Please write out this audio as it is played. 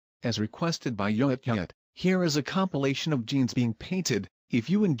as requested by Yoet Yoet. Here is a compilation of jeans being painted. If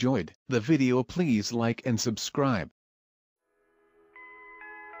you enjoyed the video, please like and subscribe.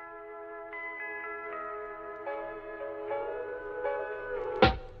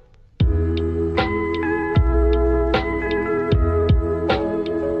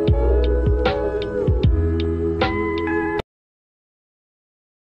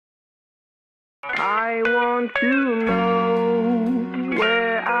 I want to know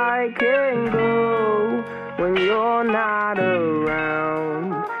where I can go when you're not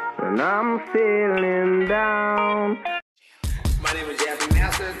around, when I'm feeling down. My name is Jeffrey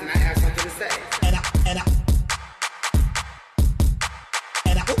Masters, and I have something to say.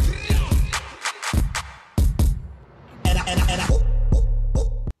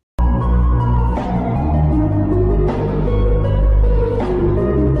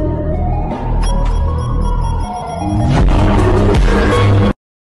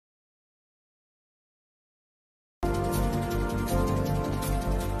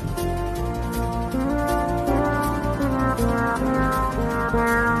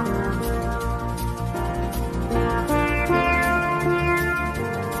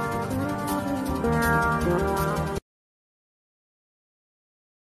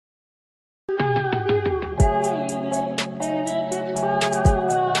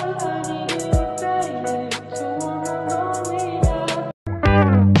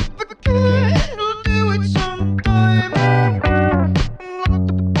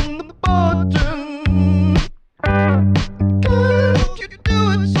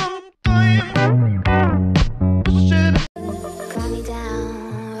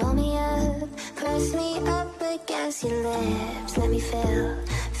 Your lips, let me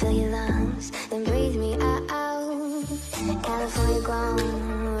fill your lungs, then breathe me out. California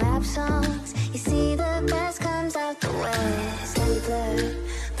grown rap songs, you see the best comes out the west. Let me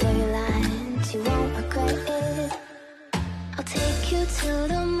blur your lines, you won't regret it. I'll take you to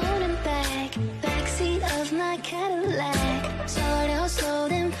the moon and back, backseat of my Cadillac. Start out slow,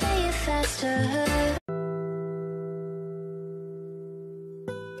 then play it faster.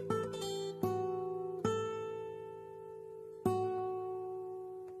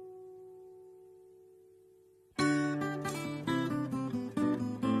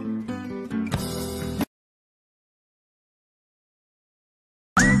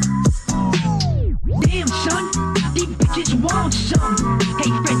 Damn son, these bitches want some.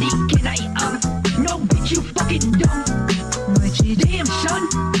 Hey Freddy, can I no bitch you fucking dumb. Damn son,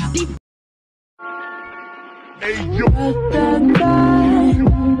 these Hey yo.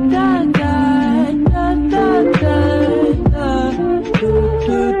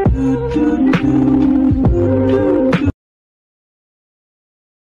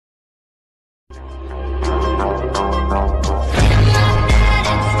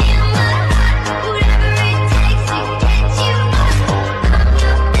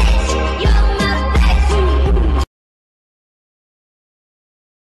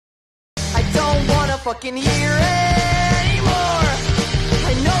 Fucking hear it anymore.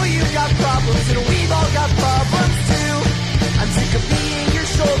 I know you got problems and we've all got problems too. I'm sick of being your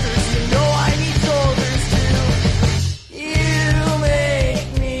shoulders, you know I need shoulders too. You make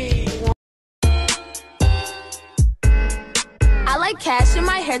me I like cash in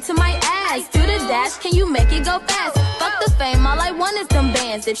my hair to my ass. Do the dash, can you make it go fast? Fuck the fame, all I want is them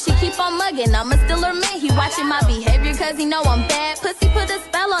bands. If she keep on mugging, I'ma still her man. He watching my behavior cause he know I'm bad. Pussy put a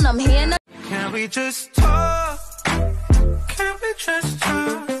spell on him, he in the Can we just talk? Can we just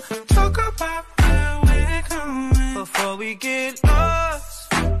talk about where we're going before we get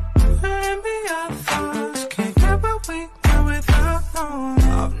lost? And be our thoughts. Can't get what we want without knowing.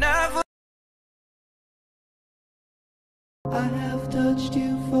 I've never. I have touched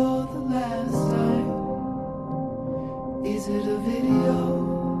you for the last time. Is it a video?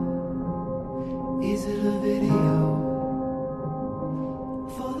 Is it a video?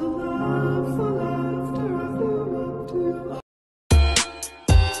 For the love, for laughter, I flew up to you.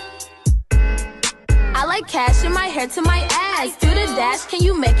 I like cash in my hair to my ass. Do the dash, can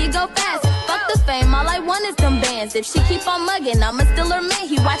you make it go fast? Fuck the fame, all I want is them bands. If she keep on mugging, I'ma still her man.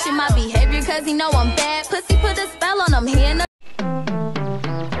 He watching my behavior cause he know I'm bad. Pussy put a spell on him, he in the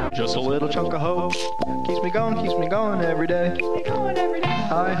Just a little chunk of hope keeps me going every day.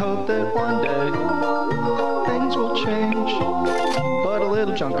 I hope that one day things will change. But a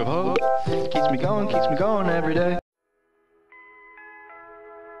little chunk of hope keeps me going every day.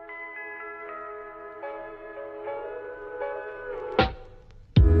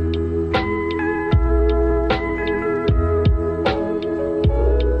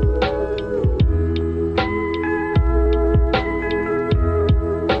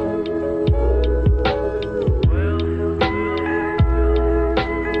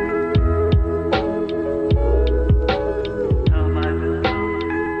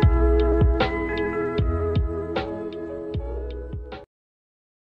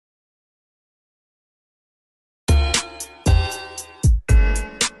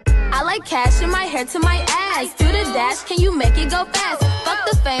 like cash in my hair to my ass. Do the dash, can you make it go fast? Fuck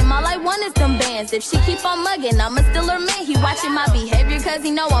the fame, all I want is them bands. If she keep on mugging, I'ma still her man. He watching my behavior cause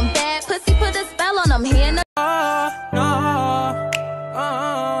he know I'm bad. Pussy put a spell on him, he in the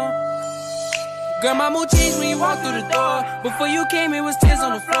Girl, my mood changed when you walked through the door. Before you came, it was tears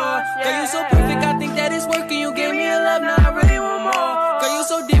on the floor. Girl, you so perfect, I think that it's working. You gave me a love, now I really want more. Girl, you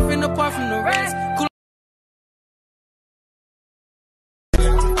so different apart from the rest. Cool.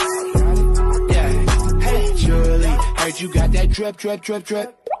 Heard you got that drip, drip, drip,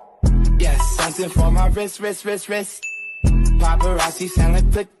 drip. Yes, something for my wrist, wrist, wrist, wrist. Paparazzi sound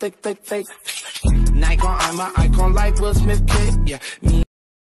like flick, flick, flick, flick. Nikon, I'm an icon like Will Smith kid. Yeah, me.